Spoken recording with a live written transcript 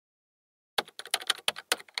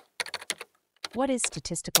What is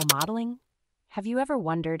statistical modeling? Have you ever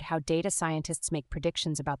wondered how data scientists make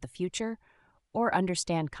predictions about the future or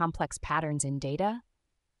understand complex patterns in data?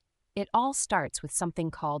 It all starts with something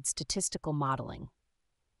called statistical modeling.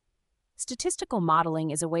 Statistical modeling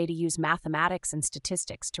is a way to use mathematics and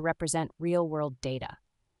statistics to represent real-world data.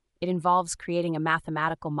 It involves creating a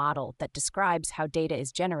mathematical model that describes how data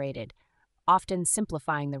is generated, often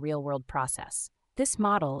simplifying the real-world process. This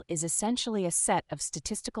model is essentially a set of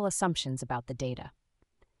statistical assumptions about the data.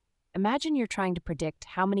 Imagine you're trying to predict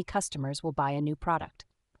how many customers will buy a new product.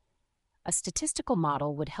 A statistical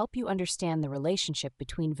model would help you understand the relationship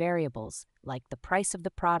between variables like the price of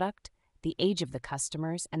the product, the age of the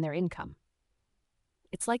customers, and their income.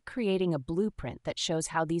 It's like creating a blueprint that shows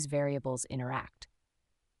how these variables interact.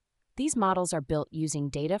 These models are built using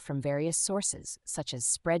data from various sources, such as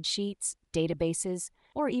spreadsheets, databases,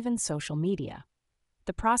 or even social media.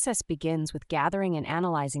 The process begins with gathering and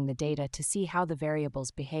analyzing the data to see how the variables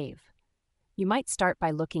behave. You might start by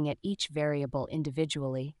looking at each variable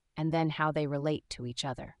individually and then how they relate to each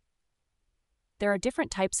other. There are different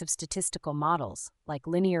types of statistical models, like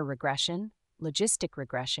linear regression, logistic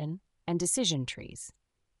regression, and decision trees.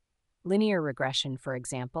 Linear regression, for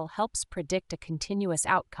example, helps predict a continuous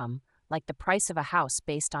outcome, like the price of a house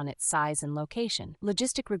based on its size and location.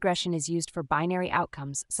 Logistic regression is used for binary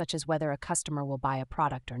outcomes, such as whether a customer will buy a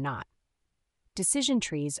product or not. Decision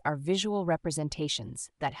trees are visual representations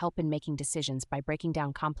that help in making decisions by breaking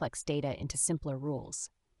down complex data into simpler rules.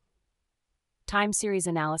 Time series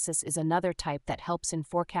analysis is another type that helps in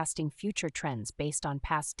forecasting future trends based on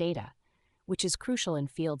past data, which is crucial in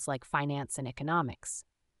fields like finance and economics.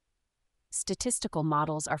 Statistical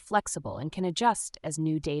models are flexible and can adjust as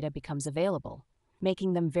new data becomes available,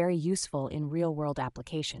 making them very useful in real-world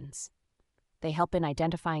applications. They help in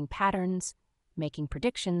identifying patterns, making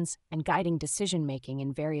predictions, and guiding decision-making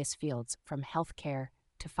in various fields from healthcare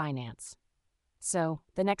to finance. So,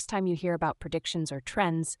 the next time you hear about predictions or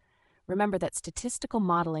trends, remember that statistical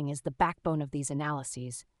modeling is the backbone of these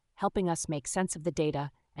analyses, helping us make sense of the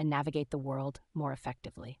data and navigate the world more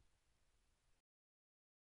effectively.